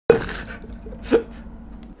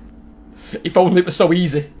If only it was so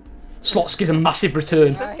easy. Slots gives a massive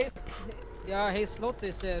return. His slots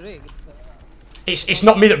is rigged. So. It's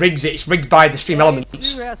not me that rigs it. It's rigged by the stream elements.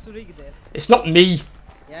 It's you who has rigged it. It's not me.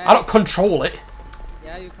 Yeah, I don't control it.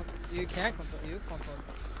 Yeah, you can control. You control.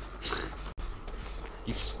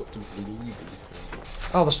 You've just got to believe in yourself.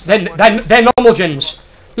 Oh, they're normal gens.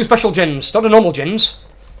 Do special gens. Not the normal gens.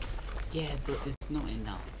 Yeah, but there's not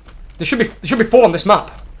enough. There should be 4 on this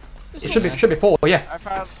map. It should be 4. Yeah.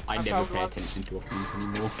 I never pay attention to offense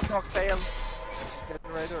anymore. Cocktails.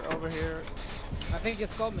 Generator over here. I think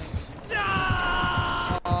it's coming. No!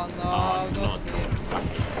 Oh no, not here.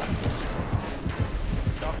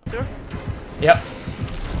 Doctor? Yep.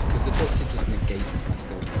 Because the doctor just negates my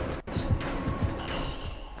stealth works.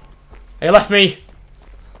 He left me.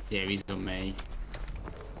 Yeah, he's on me.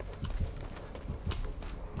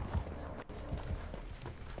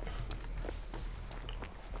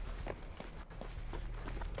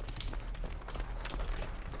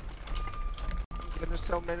 There's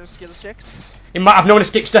so many skill checks. He might have known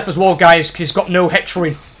escape death as well, guys, because he's got no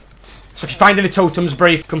hexering. So if you find any totems,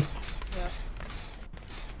 break them. Yeah.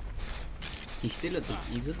 He's at the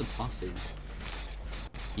buses.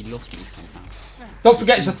 He lost me somehow. Don't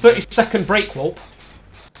forget, it's a 30-second break warp.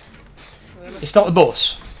 He's still at the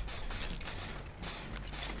bus.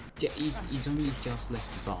 Yeah, he's only just left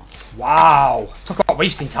the bus. Wow. Talk about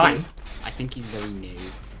wasting time. I think he's very new.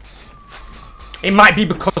 It might be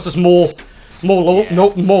because there's more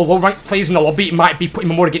low ranked players in the lobby. It might be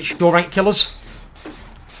putting him more against low ranked killers.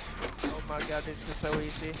 Oh my god, it's just so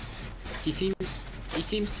easy. He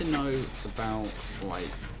seems to know about like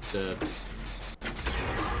the.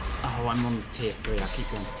 Oh, I'm on tier 3. I keep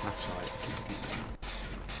going to flashlight.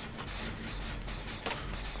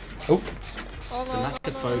 Oh. Oh no,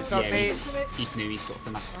 Thanatophobia, yeah, he's new. He's got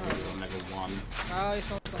thanatophobia on level 1. No, it's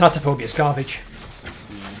not. Thanatophobia is garbage.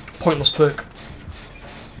 Yeah. Pointless perk.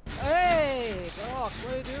 Hey, Doc,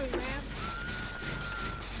 what are you doing, man?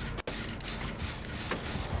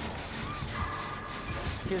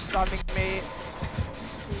 He's stunning me.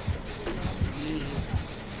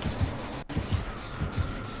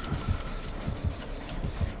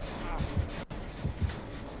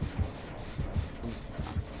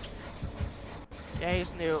 Yeah,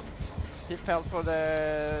 he's new. He fell for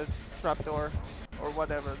the trapdoor or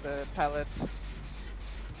whatever, the pallet.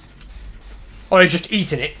 Or he's just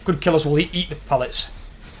eating it. Good killers will eat the pellets.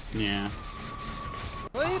 Yeah.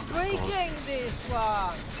 Why are you breaking this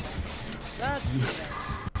one? That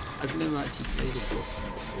I've never actually played a doctor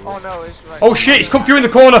before. Oh no, it's right. Oh shit, he's come through in the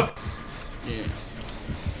corner! Yeah.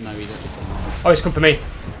 No, he's at the corner. Oh, he's come for me.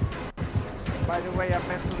 By the way, I'm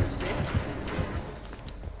mentally sick.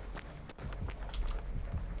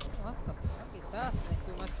 What the fuck is happening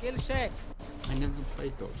to my skill checks? I never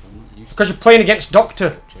played Doctor. I'm not used to Because you're playing against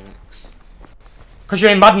Doctor. checks. Because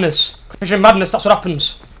you're in madness. Because you're in madness, that's what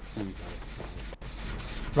happens. There we go.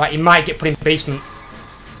 Right, he might get put in basement.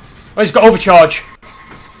 Oh, he's got overcharge.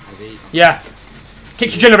 Has he? Yeah.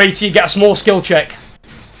 Kicks your generator, you get a small skill check.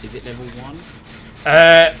 Is it level 1?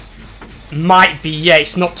 Might be, yeah,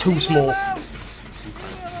 it's not too small. Yeah,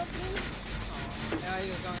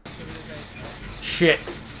 you're going to the basement. Shit.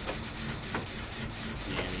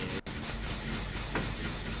 Yeah, he is.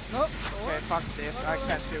 Nope. Okay, fuck this. I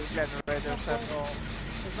can't do generators at all.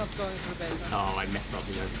 It's not going to the basement. Oh, I messed up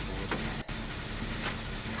the overboard.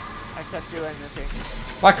 I can't do anything.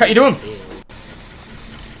 Why can't you do him? Ew.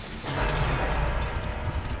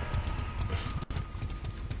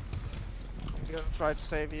 I'm gonna try to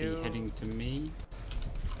save Is you. he heading to me?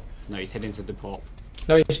 No, he's heading to the pop.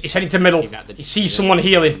 No, he's heading to middle. He's at the- He sees someone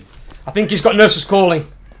healing. I think he's got nurses calling.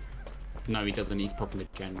 No, he doesn't. He's popping a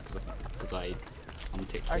gen because I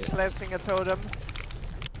unticked I'm it. cleansing a totem.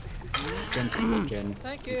 He's going to the pop gen.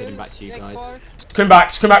 Thank He's you. heading back to you guys. Jackpot. He's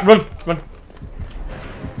coming back, run, run.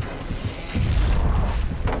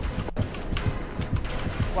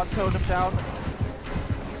 One totem down.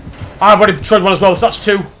 I've already destroyed one as well, so that's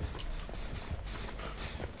 2.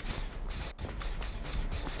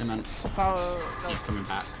 Hey man, Power. No. he's coming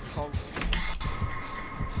back. Hold.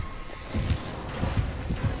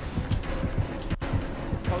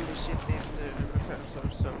 Holy shit, these repairs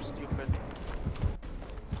are so stupid.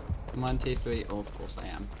 Am I on tier 3? Oh, of course I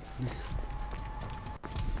am.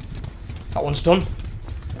 That one's done.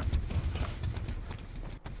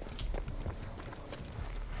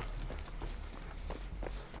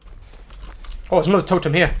 Oh, there's another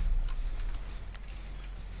totem here.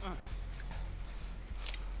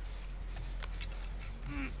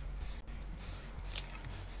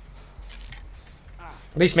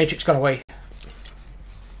 At least Matrix got away.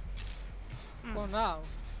 For now.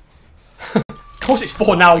 Of course it's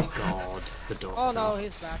 4 now. Oh my god, the doctor. Oh no,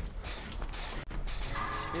 he's back.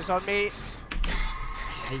 He's on me.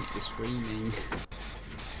 I hate the screaming.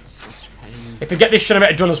 It's such pain. If we get this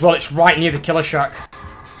generator done as well, it's right near the killer shack.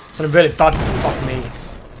 It's in a really bad fuck me.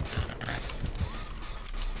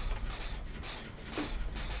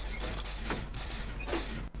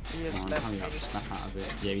 He is Come on, left hurry me. up, snap out of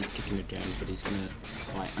it. Yeah, he's kicking the gen, but he's gonna...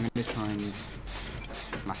 Right, I'm gonna try and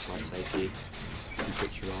flashlight save you and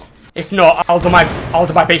fix you up. If not, I'll do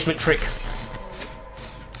my basement trick.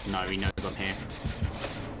 No, he knows I'm here.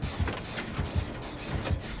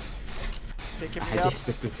 Picking me I up. guess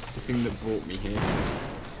the thing that brought me here.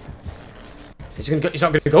 He's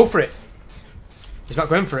not gonna go for it. He's not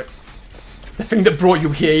going for it. The thing that brought you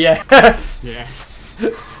here, yeah. Yeah.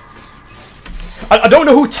 I don't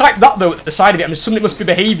know who typed that though at the side of it. I mean, something must be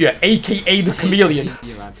behaviour, aka the chameleon.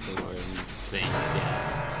 You add the things,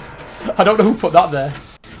 yeah. I don't know who put that there.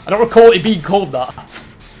 I don't recall it being called that.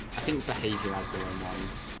 I think behaviour has their own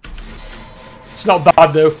ones. It's not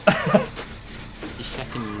bad though. He's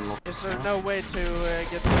checking lock. Is there no way to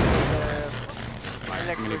get the Right,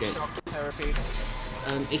 I'm gonna electric get. shock therapy?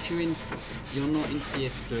 If you're not in tier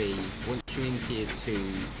 3. Once you're in tier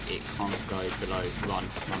 2, it can't go below. Run.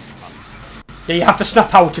 Yeah, you have to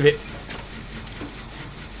snap out of it.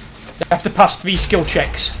 You have to pass 3 skill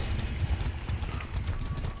checks.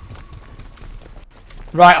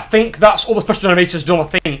 Right, I think that's all the special generators done, I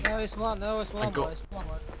think. No, it's one. No, it's one more. It's one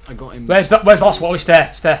more. I got him. Where's the last one? Oh, it's there.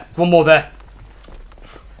 It's there. One more there.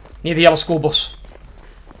 Near the yellow school bus.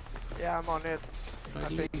 Yeah, I'm on it. I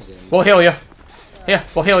think- lose him. We'll heal you. Yeah,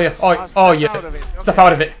 we'll heal you. Oh, Snap yeah. out of it. Snap Okay.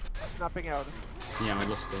 out of it. Snapping out. Yeah, I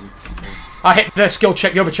lost him. Okay. I hit the skill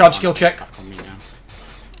check, the overcharge skill check. Back on me now.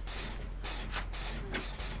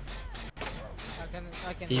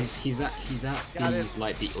 I can. He's at Got the it.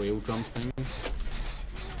 like the oil drum thing.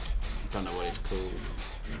 I don't know what it's called.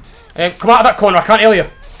 Come out of that corner, I can't heal you.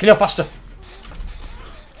 Can you heal faster?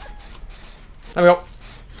 There we go.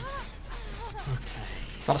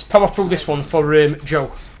 Now let's power through this one for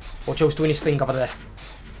Joe. Or Joe's doing his thing over there.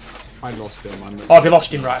 I lost him. Oh, have you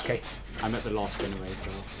lost him? Right, okay. I'm at the last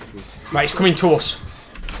generator. Right, he's coming to us.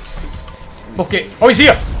 Bucket. Oh, he's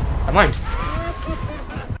here! Never mind.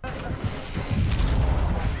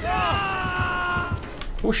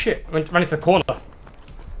 Oh shit, ran into the corner. Don't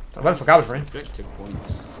know where the fuck I was running. Objective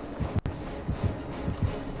points.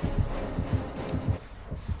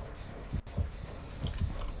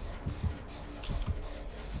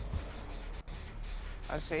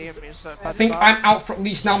 I see him. He's I think I'm out for at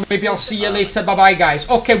least now. Maybe I'll see you later. Bye bye, guys.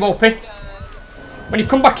 Okay, Wolpie. When you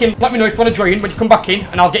come back in, let me know if you want to join. When you come back in,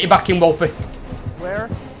 and I'll get you back in, Wolpie. Where?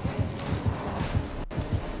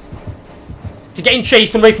 If you're getting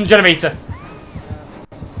chased, run away from the generator.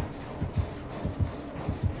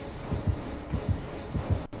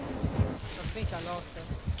 I think I lost him.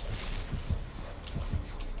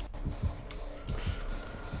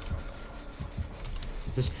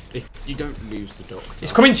 You don't lose the doctor.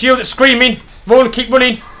 It's coming to you. That's screaming. Run, keep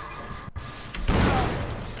running.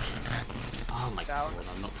 Oh my god,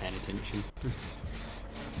 I'm not paying attention.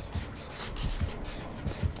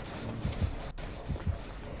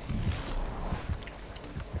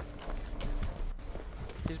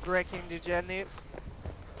 He's breaking the Jenny.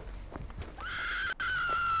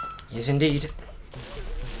 Yes, indeed.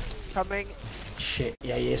 Coming. Shit,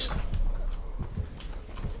 yeah, he is.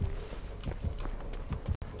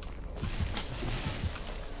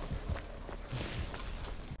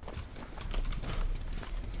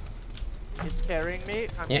 He's carrying me.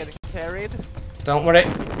 I'm Yeah. getting carried. Don't worry.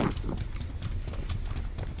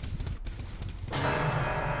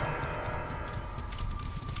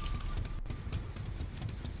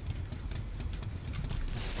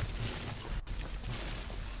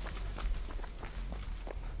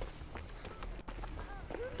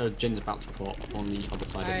 Jen's about to pop on the other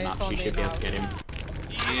side of the It's map. on She me should be able now. to get him.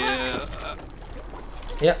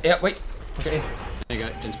 Yeah, wait. Okay. There you go,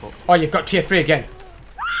 Jen's pop. Oh, you've got tier 3 again.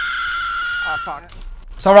 Ah, fuck.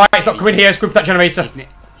 It's alright, he's not coming here. Let's go for that generator.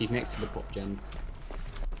 He's next to the pop gen.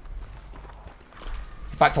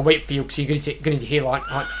 In fact, I'll wait for you because you're going to heal,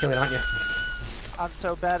 healing, aren't you? I'm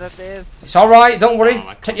so bad at this. It's alright, don't worry. Oh,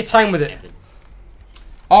 I Take your time with it. Evan.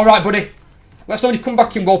 Alright, buddy. Let us know when you come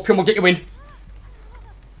back in, Wolpie, and we'll get you in.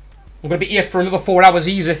 I'm going to be here for another 4 hours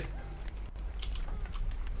easy.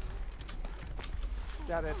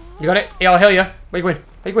 Got it. You got it? Yeah, I'll heal you. Where you going?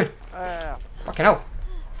 Where you going? Fucking hell.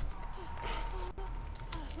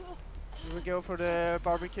 Should we go for the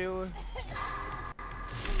barbecue?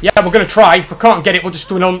 Yeah, we're going to try. If we can't get it, we'll just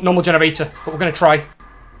do a normal generator. But we're going to try.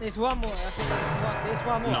 There's one more. I think there's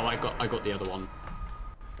one more. No, I got the other one.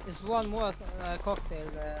 It's one more cocktail.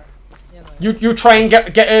 You know. You try and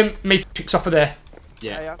get Matrix off of there.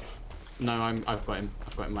 Yeah. No, I've got him.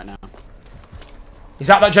 I've got him right now. He's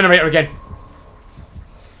at that generator again.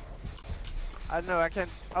 I know I can't.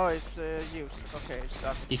 Oh, it's used. Okay, it's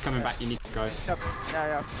done. He's coming back. You need to go.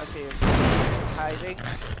 Yeah, I see him. Hiding.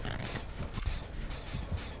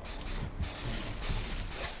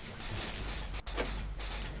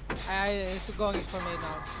 It's going for me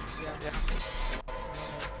now. Yeah.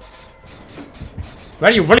 Where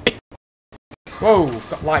are you running? Whoa,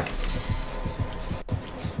 got lag.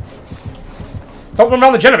 Don't run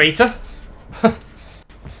around the generator. Oh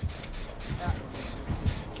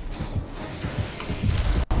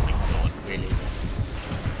my god, really?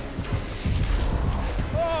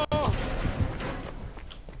 Oh!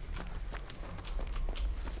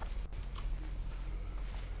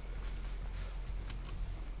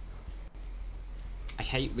 I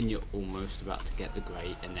hate when you're almost about to get the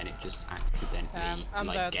grate and then it just accidentally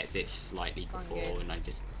like gets it slightly before, and I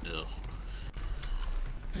just ugh.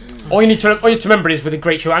 All you need to remember is with the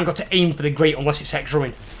grate, you ain't got to aim for the grate unless it's hex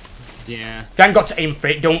ruin. Yeah. If you ain't got to aim for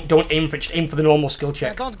it, don't aim for it. Just aim for the normal skill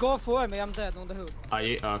check. Don't go for me. I'm dead on the hood. Are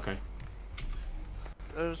you? Oh, okay.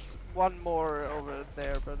 There's one more over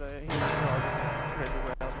there, but he's guarding pretty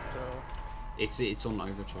well, so... It's on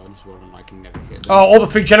overcharge as well, and I can never hit them. Oh, all the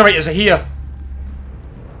 3 generators are here.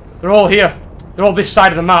 They're all here. They're all this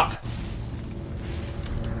side of the map.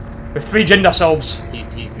 We've 3 gened ourselves.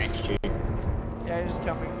 He's next to you. Yeah, he's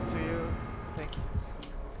coming to you, I think.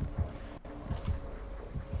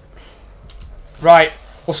 Right,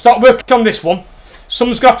 we'll start working on this one.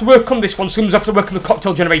 Someone's going to have to work on this one, someone's going to have to work on the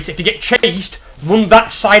cocktail generator. If you get chased, run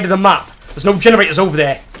that side of the map. There's no generators over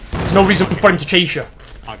there. There's no reason for him to chase you.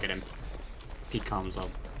 I'll get him. If he comes,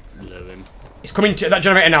 I'll lure him. He's coming to that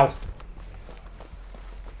generator now.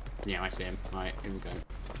 Yeah, I see him. Right, here we go.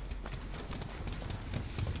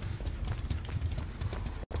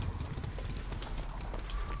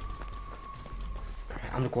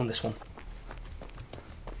 I'm going to go on this one.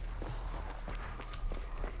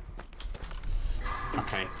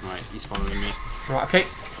 Okay, right, he's following me. Right, okay.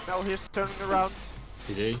 Now he's turning around.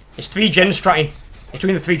 Is he? It's 3 gen stratting. It's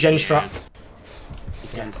doing the 3 gen strat.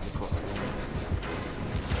 He's going to the cocktail.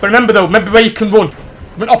 But remember though, remember where you can run.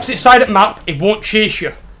 Run opposite side of the map, it won't chase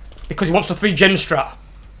you. Because he wants the 3 gen strat.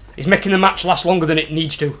 He's making the match last longer than it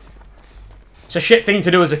needs to. It's a shit thing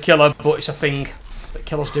to do as a killer, but it's a thing that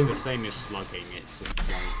killers do. It's the same as slugging, it's just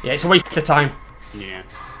like... Yeah, it's a waste of time. Yeah.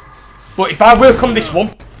 But if I work on this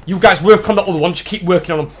one, you guys work on the other one, just keep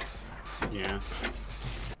working on them. Yeah.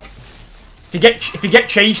 If you get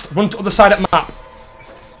chased, run to the other side of the map.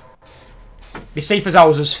 Be safe as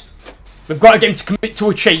houses. We've got to get him to commit to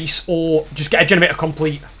a chase or just get a generator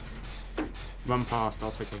complete. Run past,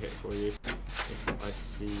 I'll take a hit for you. If I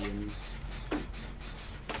see him.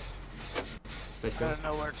 Stay still. I don't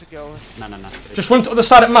know where to go. No. Just run to the other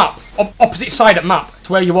side of the map. Opposite side of the map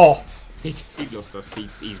to where you are. He lost us,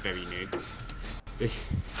 he's very new.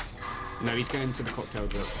 No, he's going to the cocktail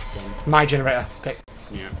again. My generator. Okay.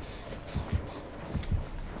 Yeah.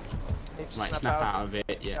 Need to Right, snap out of it,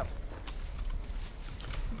 yeah. Yep.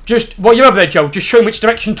 Just, while you're over there, Joe, just show him which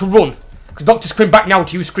direction to run. Because Doctor's coming back now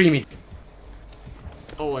to you screaming.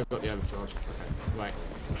 Oh, I've got the overcharge. Okay, right.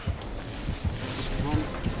 Just run. You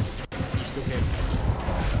still here?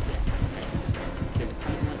 Yeah, okay. There's a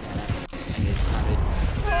pallet right there. And there's pallets.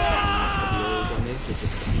 The oils on this, so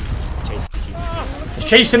just chases you. He's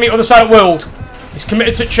chasing me to the other side of the world. He's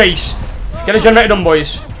committed to chase. Get a generator done,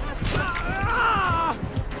 boys.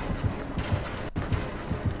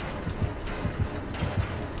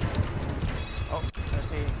 Oh, I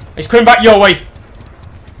see. He's coming back your way.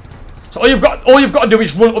 So all you've got to do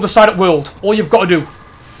is run to the side of the world. All you've got to do.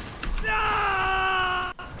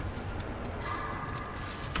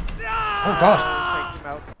 Oh god. Take him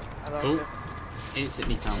out. I lost Oh, him.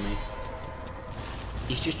 instantly found me.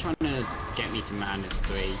 He's just trying to get me to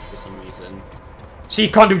 -3 for some reason. See,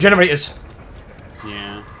 you can't do generators.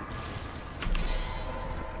 Yeah.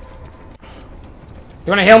 You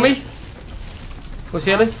want to heal me? Who's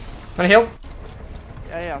healing? Want to heal?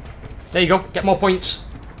 Yeah. There you go. Get more points.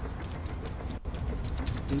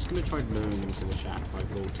 I'm just gonna try luring them to the shack by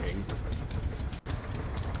vaulting.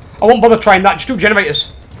 I won't bother trying that. Just do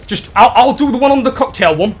generators. I'll do the one on the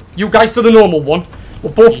cocktail one. You guys do the normal one.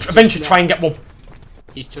 We'll both eventually try and get one.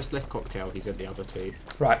 He's just left cocktail. He's at the other 2.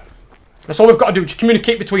 Right. That's all we've got to do. Just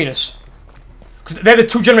communicate between us. Because they're the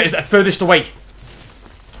 2 generators that are furthest away.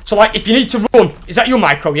 So, like, if you need to run... Is that your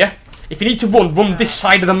micro, yeah? If you need to run this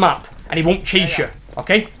side of the map. And he won't chase you.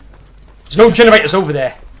 Okay? There's no generators over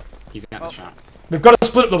there. He's at the shack. We've got to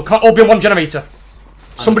split up, though. We can't all be on one generator.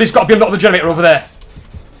 Somebody's got to be on the other generator over there.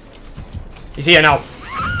 He's here now.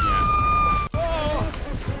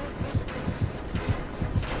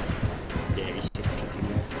 Yeah, he's just kicking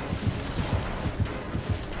there.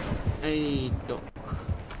 Hey, Doc.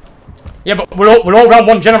 Yeah, but we're all around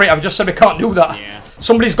one generator. I've just said we can't do that. Yeah.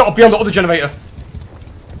 Somebody's got to be on the other generator.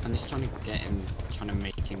 I'm just trying to get him, trying to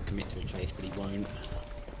make him commit to a chase, but he won't.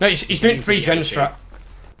 No, he's doing into 3 the gen other strat.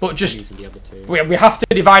 But just Into the other two. we have to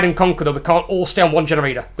divide and conquer though. We can't all stay on one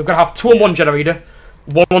generator. We've got to have 2 on one generator,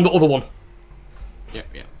 1 on the other one. Yep,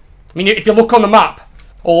 yep. I mean, if you look on the map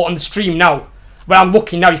or on the stream now, where I'm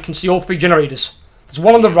looking now, you can see all 3 generators. There's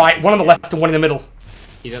 1 on the right, 1 on the left, and 1 in the middle.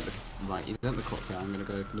 He's at the right. He's at the cocktail. I'm gonna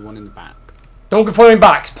go for the one in the back. Don't go for him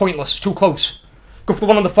back. It's pointless. It's too close. Go for the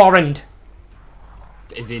one on the far end.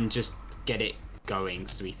 As in, just get it going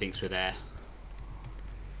so he thinks we're there.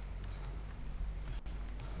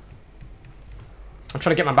 I'm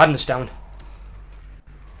trying to get my madness down.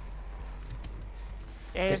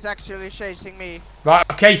 Yeah, he's actually chasing me. Right,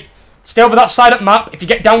 okay. Stay over that side of the map. If you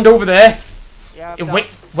get downed over there, Yeah, it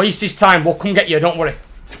waste his time. We'll come get you. Don't worry.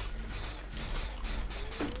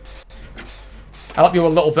 I'll help you a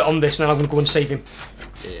little bit on this, and then I'm going to go and save him.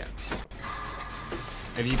 Yeah.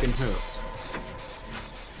 Have you been hooked?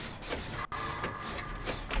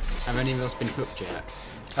 Have any of us been hooked yet?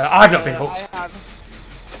 I've not been hooked. I have.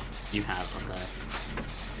 You have, okay.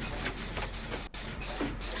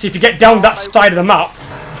 See, if you get down that side of the map,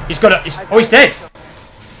 he's got a... oh, he's dead.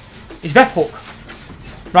 He's death hook.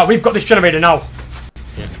 Right, we've got this generator now.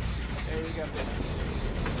 Yeah. There you go.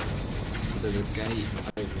 So there's a gate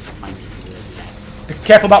over behind me to the left. Be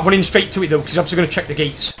careful about running straight to it though, because he's obviously going to check the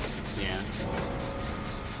gates. Yeah.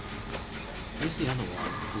 Where's the other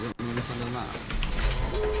one? Is it on the other side of the map?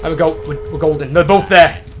 There we go. We're golden. They're both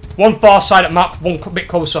there. One far side of the map, one bit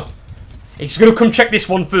closer. He's going to come check this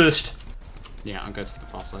one first. Yeah, I'll go to the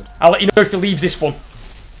far side. I'll let you know if he leaves this one.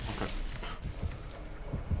 Okay.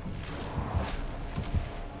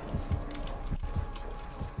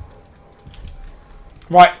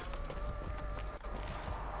 Right.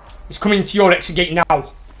 He's coming to your exit gate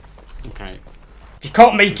now. Okay. If you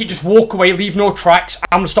can't make it, just walk away, leave no tracks.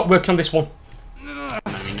 I'm going to stop working on this one. No,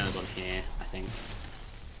 he knows I'm here, I think.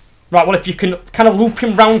 Right, well, if you can kind of loop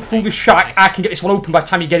him round through the shack, I can get this one open by the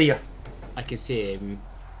time you get here. I can see him.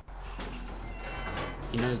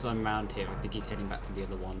 He knows I'm around here. I think he's heading back to the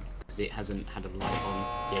other one because it hasn't had a light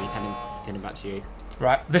on. Yeah, he's heading back to you.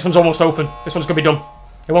 Right, this one's almost open. This one's going to be done.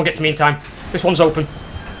 It won't get to me in time. This one's open.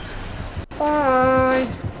 Bye.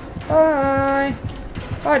 Bye.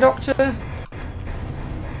 Bye, Doctor. I'll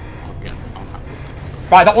have this open.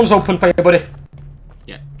 Right, that one's open for you, buddy.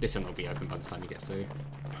 Yeah, this one will be open by the time he gets through.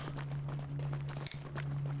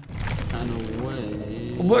 And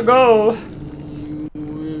away. Let go.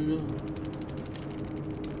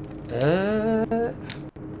 Yay.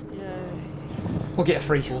 We'll get a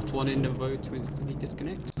free. Fourth one in the vote to instantly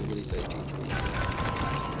disconnect. Or will he say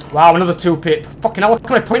GG? Wow, another 2-pip. Fucking hell, look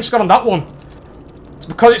how many points I got on that one. It's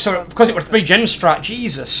because it was 3 gen strat.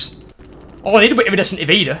 Jesus. All I needed was iridescent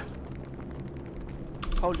Evita.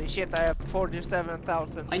 Holy shit, I have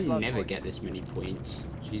 47,000. I blood never points. get this many points.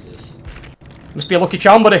 Jesus. Must be a lucky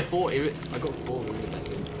charm, buddy. I got 4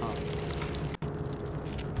 iridescent. Oh.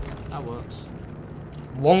 That works.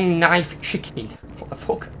 Long knife chicken. What the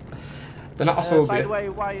fuck? They're not supposed By to the be. way,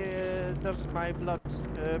 why does my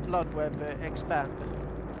blood web expand?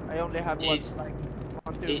 I only have one, It's- like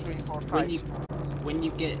 1, 2, 3, It's 4, 5. when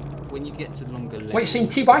you get to longer levels. Wait, you're seeing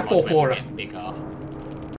T by 4 blood for will it? get bigger.